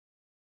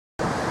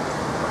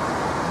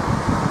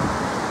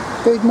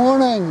Good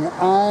morning.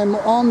 I'm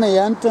on the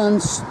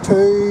entrance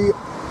to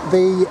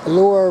the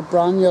Lower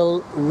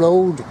Braniel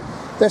Road.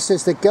 This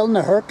is the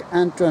Gilnahirk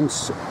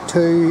entrance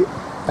to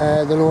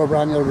the Lower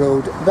Braniel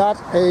Road. That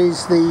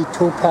is the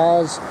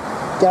Topaz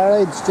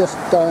garage just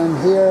down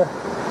here,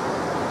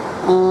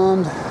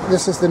 and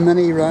this is the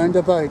mini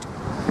roundabout,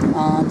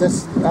 and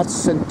that's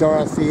St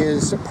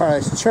Dorothea's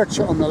Parish Church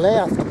on the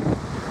left.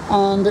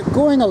 And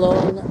going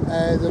along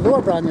the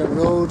Lower Braniel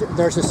Road,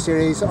 there's a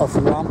series of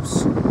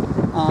ramps,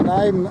 and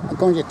I'm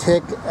going to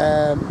take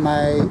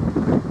my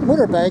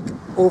motorbike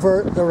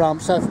over the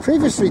ramps. I've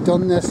previously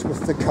done this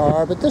with the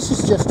car, but this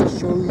is just to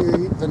show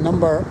you the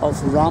number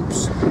of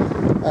ramps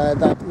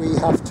that we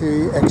have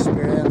to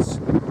experience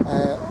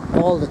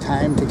all the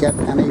time to get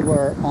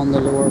anywhere on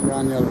the Lower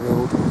Braniel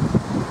Road.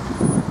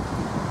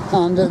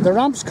 And the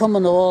ramps come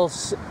in all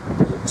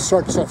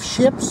sorts of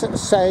shapes,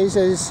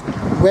 sizes,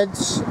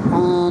 widths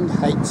and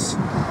heights,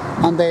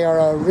 and they are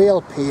a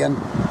real pain.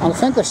 And I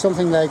think there's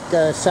something like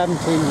 17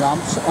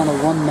 ramps on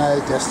a 1 mile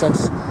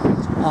distance.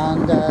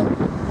 And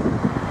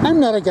I'm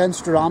not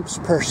against ramps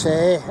per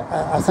se.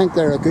 I think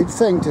they're a good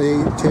thing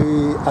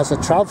to as a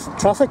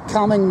traffic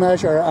calming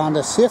measure and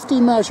a safety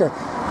measure.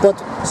 But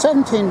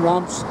 17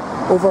 ramps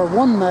over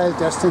 1 mile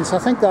distance, I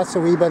think that's a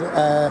wee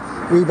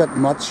bit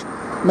much.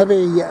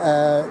 Maybe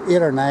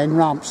 8 or 9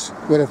 ramps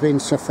would have been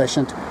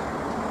sufficient.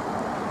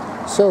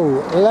 So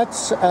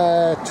let's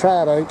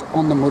try it out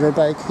on the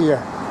motorbike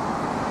here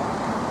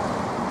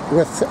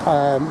with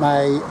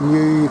my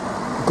new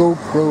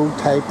GoPro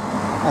type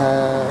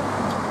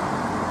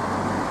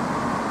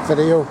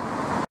video.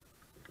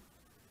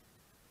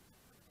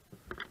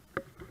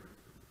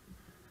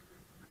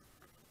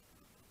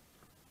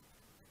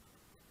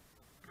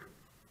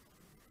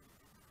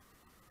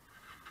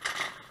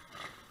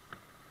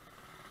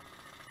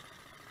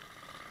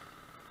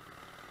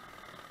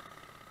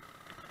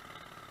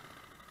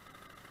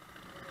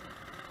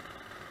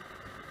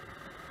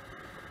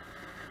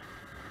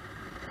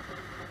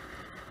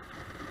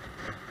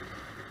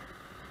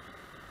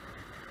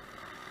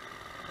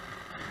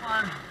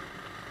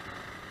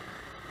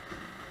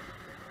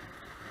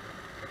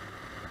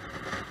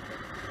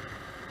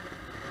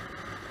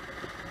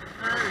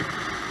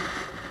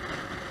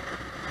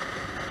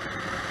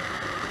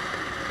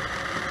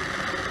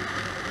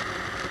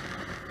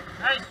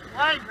 Nice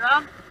wide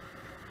ramp.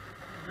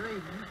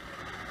 Green.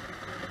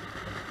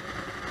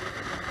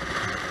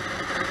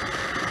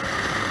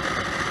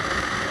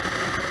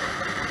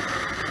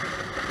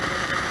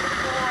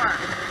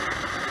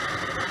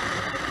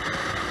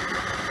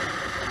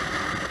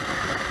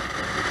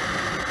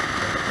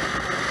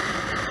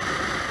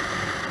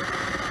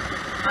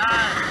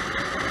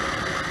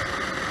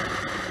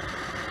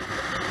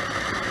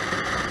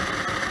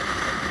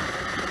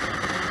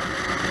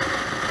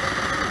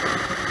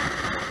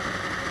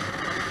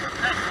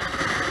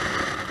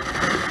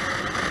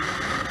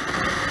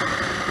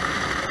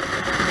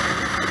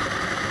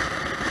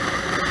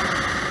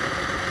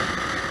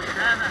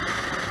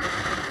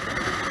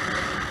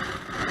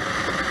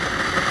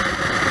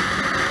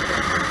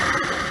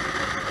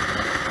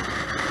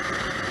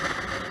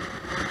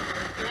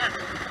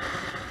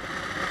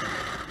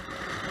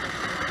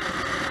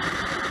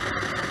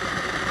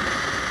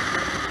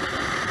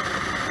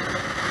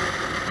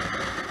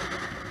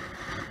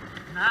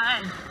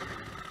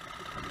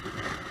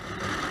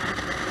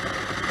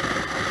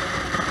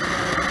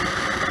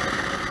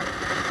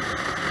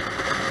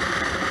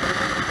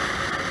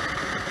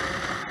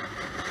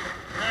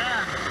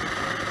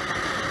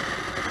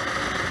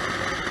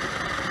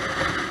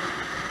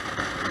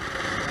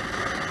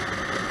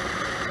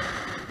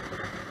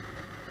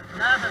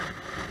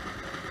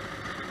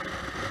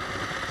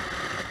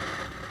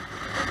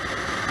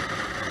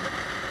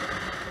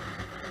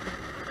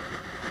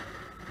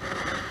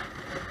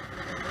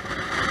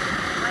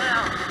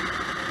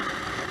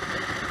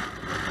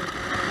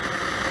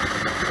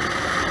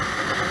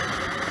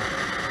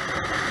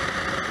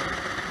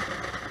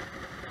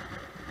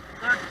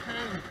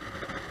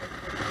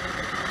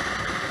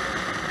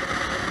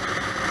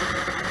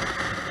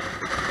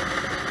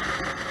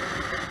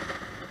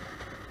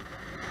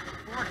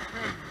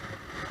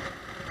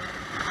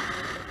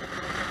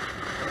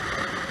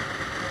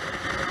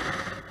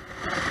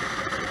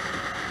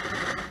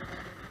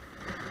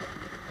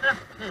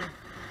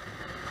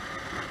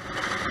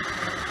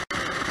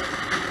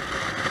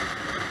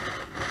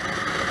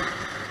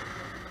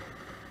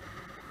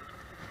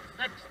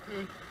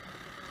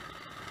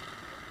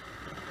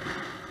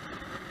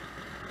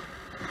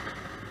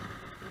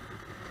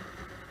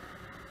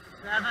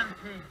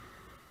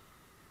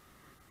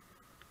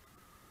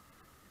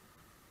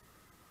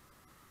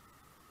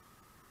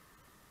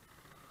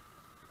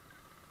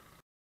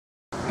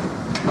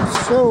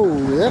 So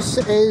this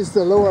is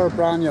the Lower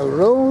Braniel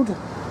Road,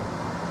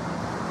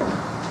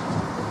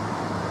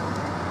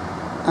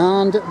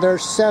 and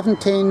there's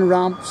 17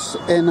 ramps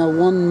in a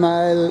 1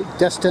 mile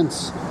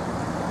distance.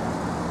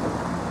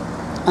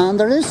 And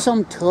there is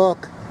some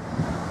talk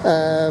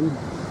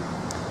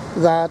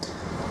that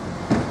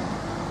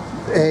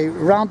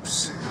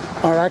Ramps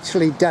are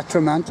actually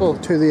detrimental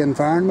to the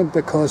environment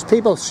because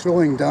people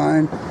slowing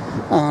down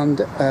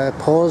and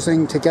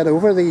pausing to get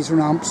over these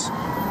ramps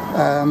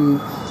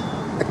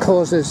it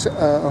causes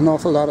an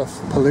awful lot of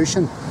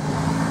pollution,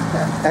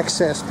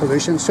 excess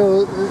pollution.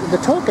 So the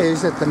talk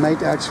is that they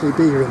might actually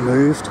be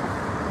removed.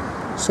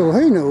 So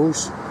who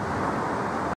knows?